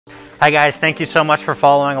Hi guys, thank you so much for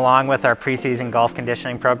following along with our preseason golf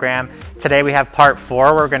conditioning program. Today we have part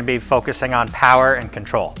 4. We're going to be focusing on power and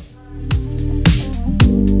control.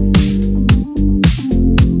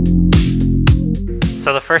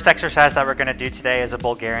 So the first exercise that we're going to do today is a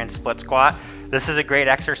Bulgarian split squat. This is a great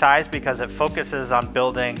exercise because it focuses on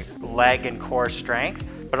building leg and core strength,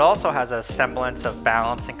 but also has a semblance of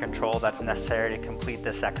balance and control that's necessary to complete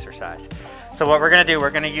this exercise. So what we're going to do, we're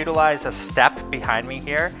going to utilize a step behind me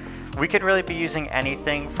here. We could really be using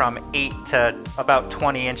anything from 8 to about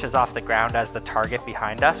 20 inches off the ground as the target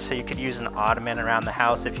behind us. So you could use an ottoman around the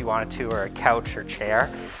house if you wanted to, or a couch or chair.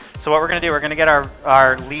 So what we're going to do, we're going to get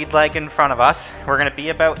our lead leg in front of us. We're going to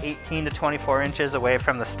be about 18 to 24 inches away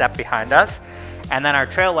from the step behind us. And then our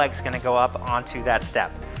trail leg is going to go up onto that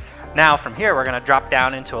step. Now from here, we're going to drop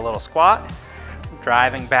down into a little squat,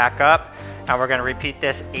 driving back up. And we're going to repeat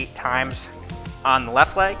this 8 times on the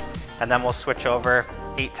left leg, and then we'll switch over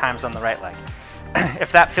 8 times on the right leg.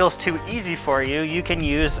 If that feels too easy for you, you can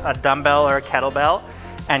use a dumbbell or a kettlebell,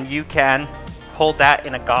 and you can hold that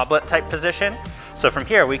in a goblet type position. So from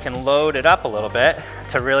here, we can load it up a little bit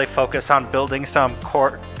to really focus on building some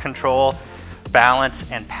core control,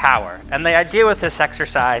 balance, and power. And the idea with this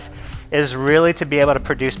exercise is really to be able to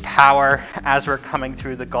produce power as we're coming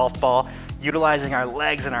through the golf ball, utilizing our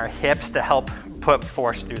legs and our hips to help put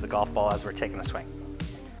force through the golf ball as we're taking a swing.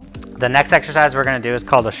 The next exercise we're going to do is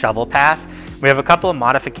called a shovel pass. We have a couple of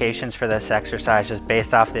modifications for this exercise just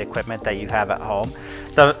based off the equipment that you have at home.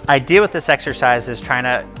 The idea with this exercise is trying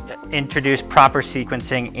to introduce proper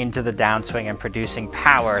sequencing into the downswing and producing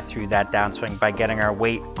power through that downswing by getting our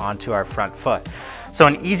weight onto our front foot. So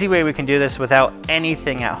an easy way we can do this without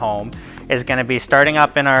anything at home is going to be starting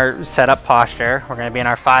up in our setup posture. We're going to be in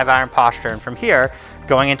our 5-iron posture, and from here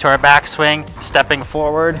going into our backswing, stepping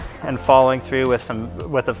forward and following through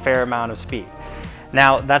with a fair amount of speed.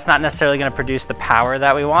 Now that's not necessarily going to produce the power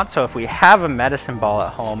that we want, so if we have a medicine ball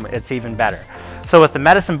at home, it's even better. So with the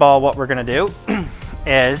medicine ball, what we're going to do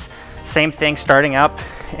is same thing, starting up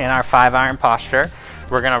in our 5-iron posture.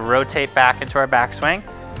 We're going to rotate back into our backswing,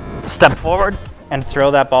 step forward, and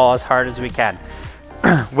throw that ball as hard as we can.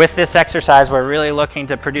 With this exercise, we're really looking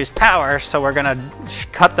to produce power, so we're going to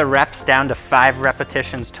cut the reps down to 5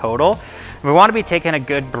 repetitions total. We want to be taking a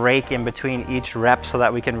good break in between each rep so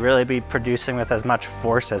that we can really be producing with as much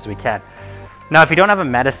force as we can. Now, if you don't have a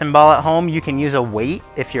medicine ball at home, you can use a weight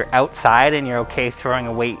if you're outside and you're okay throwing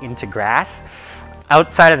a weight into grass.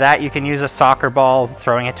 Outside of that, you can use a soccer ball,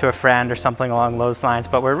 throwing it to a friend or something along those lines,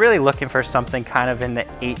 but we're really looking for something kind of in the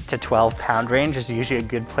 8 to 12 pound range is usually a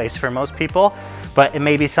good place for most people, but it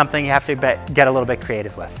may be something you have to get a little bit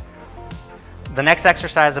creative with. The next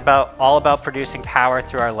exercise is all about producing power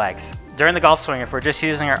through our legs. During the golf swing, if we're just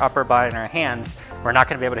using our upper body and our hands, we're not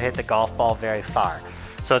going to be able to hit the golf ball very far.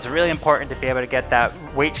 So it's really important to be able to get that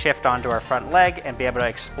weight shift onto our front leg and be able to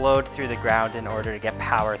explode through the ground in order to get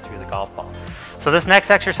power through the golf ball. So this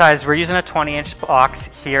next exercise, we're using a 20-inch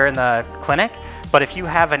box here in the clinic, but if you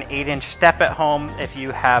have an 8-inch step at home, if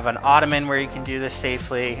you have an ottoman where you can do this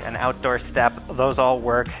safely, an outdoor step, those all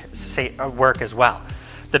work as well.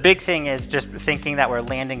 The big thing is just thinking that we're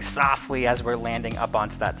landing softly as we're landing up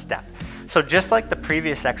onto that step. So just like the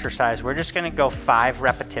previous exercise, we're just going to go 5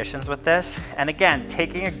 repetitions with this. And again,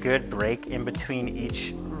 taking a good break in between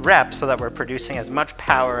each rep so that we're producing as much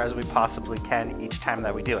power as we possibly can each time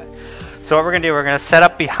that we do it. So what we're going to do, we're going to set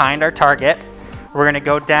up behind our target. We're going to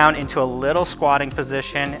go down into a little squatting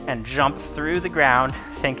position and jump through the ground,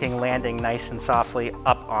 thinking landing nice and softly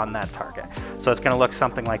up on that target. So it's going to look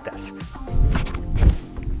something like this.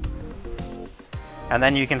 And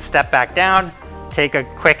then you can step back down, take a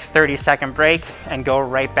quick 30-second break, and go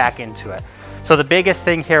right back into it. So the biggest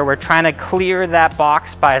thing here, we're trying to clear that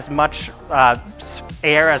box by as much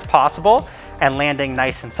air as possible and landing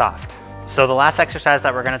nice and soft. So the last exercise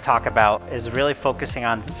that we're going to talk about is really focusing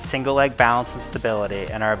on single leg balance and stability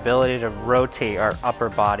and our ability to rotate our upper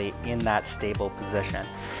body in that stable position.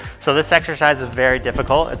 So this exercise is very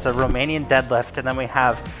difficult. It's a Romanian deadlift, and then we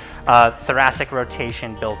have thoracic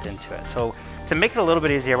rotation built into it. So to make it a little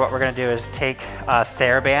bit easier, what we're going to do is take a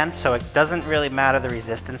TheraBand, so it doesn't really matter the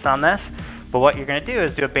resistance on this, but what you're going to do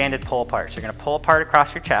is do a banded pull apart. So you're going to pull apart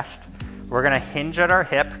across your chest. We're going to hinge at our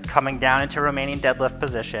hip, coming down into Romanian deadlift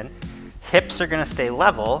position. Hips are going to stay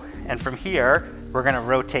level, and from here, we're going to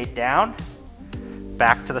rotate down,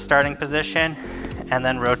 back to the starting position, and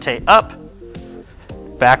then rotate up,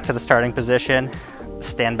 back to the starting position,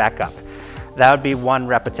 stand back up. That would be 1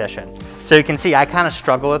 repetition. So you can see I kind of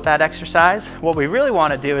struggle with that exercise. What we really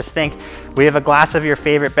want to do is think we have a glass of your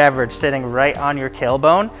favorite beverage sitting right on your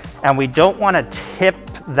tailbone, and we don't want to tip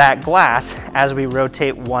that glass as we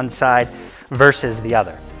rotate one side versus the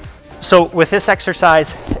other. So with this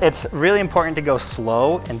exercise, it's really important to go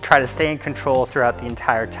slow and try to stay in control throughout the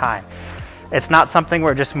entire time. It's not something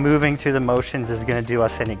where just moving through the motions is going to do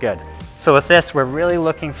us any good. So with this, we're really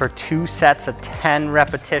looking for 2 sets of 10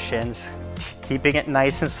 repetitions, keeping it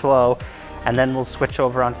nice and slow, and then we'll switch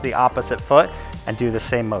over onto the opposite foot and do the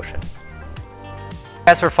same motion.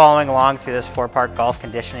 As we're following along through this 4-part golf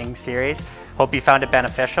conditioning series, hope you found it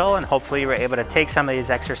beneficial, and hopefully you were able to take some of these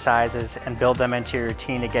exercises and build them into your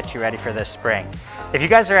routine to get you ready for this spring. If you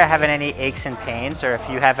guys are having any aches and pains, or if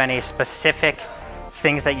you have any specific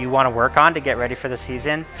things that you want to work on to get ready for the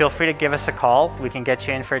season, feel free to give us a call. We can get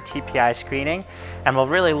you in for a TPI screening, and we'll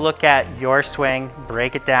really look at your swing,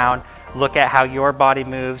 break it down, look at how your body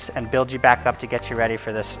moves, and build you back up to get you ready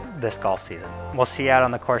for this golf season. We'll see you out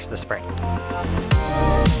on the course of the spring.